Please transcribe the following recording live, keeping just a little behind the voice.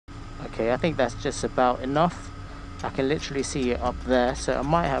Okay, I think that's just about enough. I can literally see it up there, so I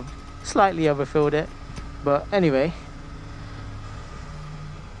might have slightly overfilled it, but anyway.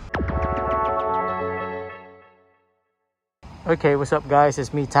 Okay, what's up guys,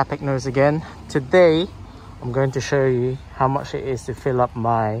 it's me Tapic Nose again. Today I'm going to show you how much it is to fill up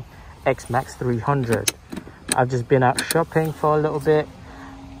my XMAX 300. I've just been out shopping for a little bit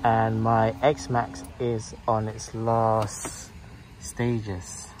and my XMAX is on its last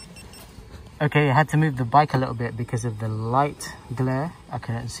stages. Okay, I had to move the bike a little bit because of the light glare. I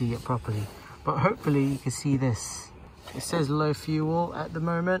couldn't see it properly, but hopefully you can see this. It says low fuel at the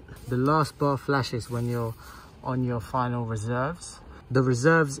moment. The last bar flashes when you're on your final reserves. The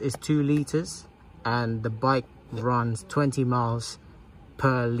reserves is 2 liters and the bike runs 20 miles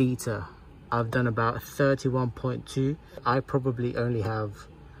per liter. I've done about 31.2. I probably only have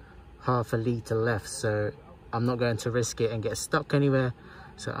half a liter left, so I'm not going to risk it and get stuck anywhere.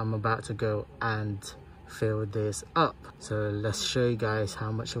 So I'm about to go and fill this up. So let's show you guys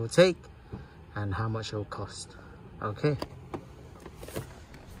how much it will take and how much it will cost. Okay.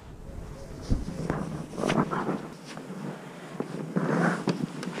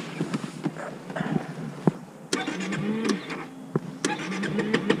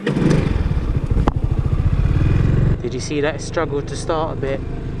 Did you see that it struggled to start a bit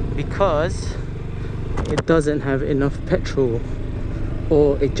because it doesn't have enough petrol,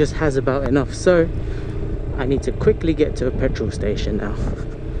 or it just has about enough? So I need to quickly get to a petrol station now.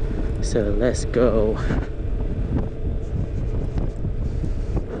 So let's go.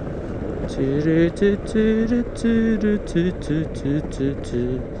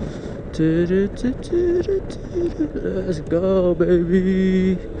 Let's go,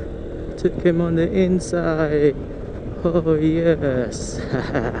 baby. Took him on the inside. Oh yes.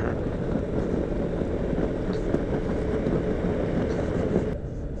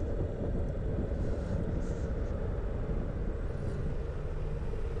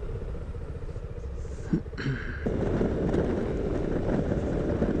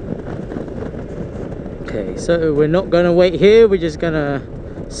 Okay, so we're not gonna wait here, we're just gonna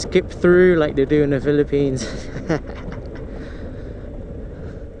skip through like they do in the Philippines.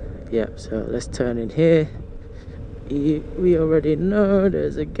 Yep, so let's turn in here. We already know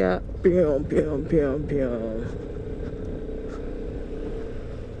there's a gap.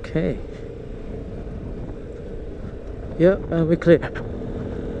 Okay. Yep, and we're clear.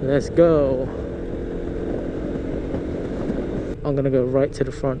 Let's go. I'm gonna go right to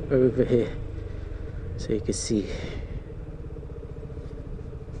the front over here so you can see.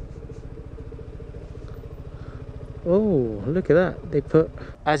 Oh, look at that. They put,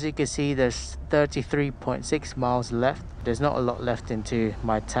 as you can see, there's 33.6 miles left. There's not a lot left into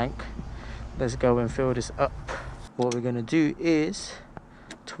my tank. Let's go and fill this up. What we're gonna do is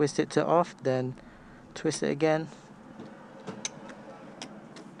twist it to off, then twist it again,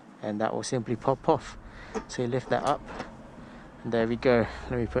 and that will simply pop off. So you lift that up, and there we go.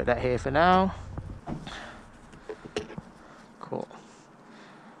 Let me put that here for now. Cool.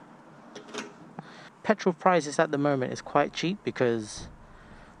 Petrol prices at the moment is quite cheap because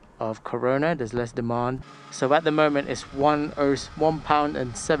of Corona. There's less demand. So at the moment it's £1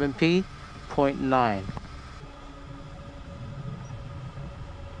 and 7p.9.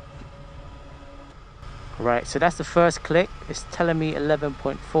 Right, so that's the first click. It's telling me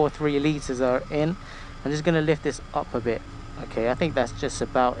 11.43 liters are in. I'm just gonna lift this up a bit. Okay, I think that's just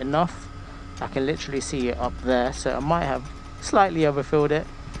about enough. I can literally see it up there, so I might have slightly overfilled it,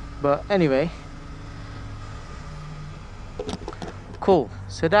 but anyway. Cool,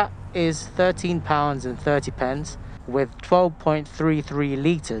 so that is £13 and 30p with 12.33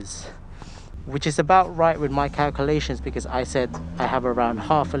 liters, which is about right with my calculations because I said I have around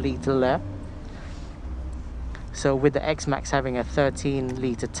half a liter left. So with the XMAX having a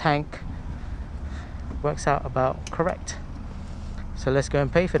 13-liter tank, works out about correct. So let's go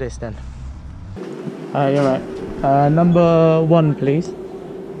and pay for this then. You're right. Number 1, please.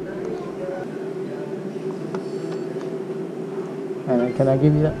 Can I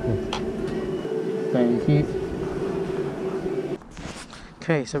give you that, please? Thank you.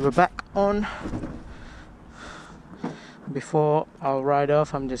 Okay, so we're back on. Before I'll ride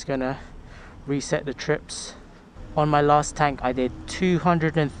off, I'm just gonna reset the trips. On my last tank, I did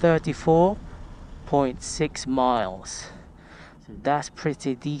 234.6 miles. So that's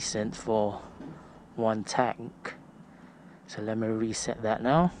pretty decent for one tank. So let me reset that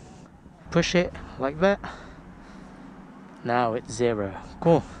now. Push it like that. Now it's 0.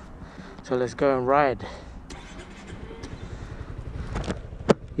 Cool. So let's go and ride.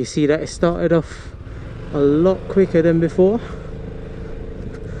 You see that it started off a lot quicker than before.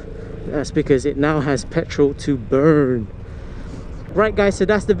 That's because it now has petrol to burn. Right guys, so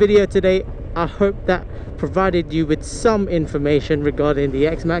that's the video today. I hope that provided you with some information regarding the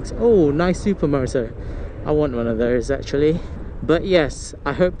XMAX. Oh, nice supermoto. I want one of those actually. But yes,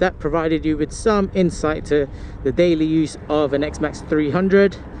 I hope that provided you with some insight to the daily use of an XMAX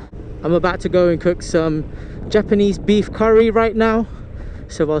 300. I'm about to go and cook some Japanese beef curry right now.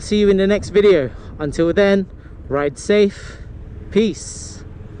 So I'll see you in the next video. Until then, ride safe. Peace.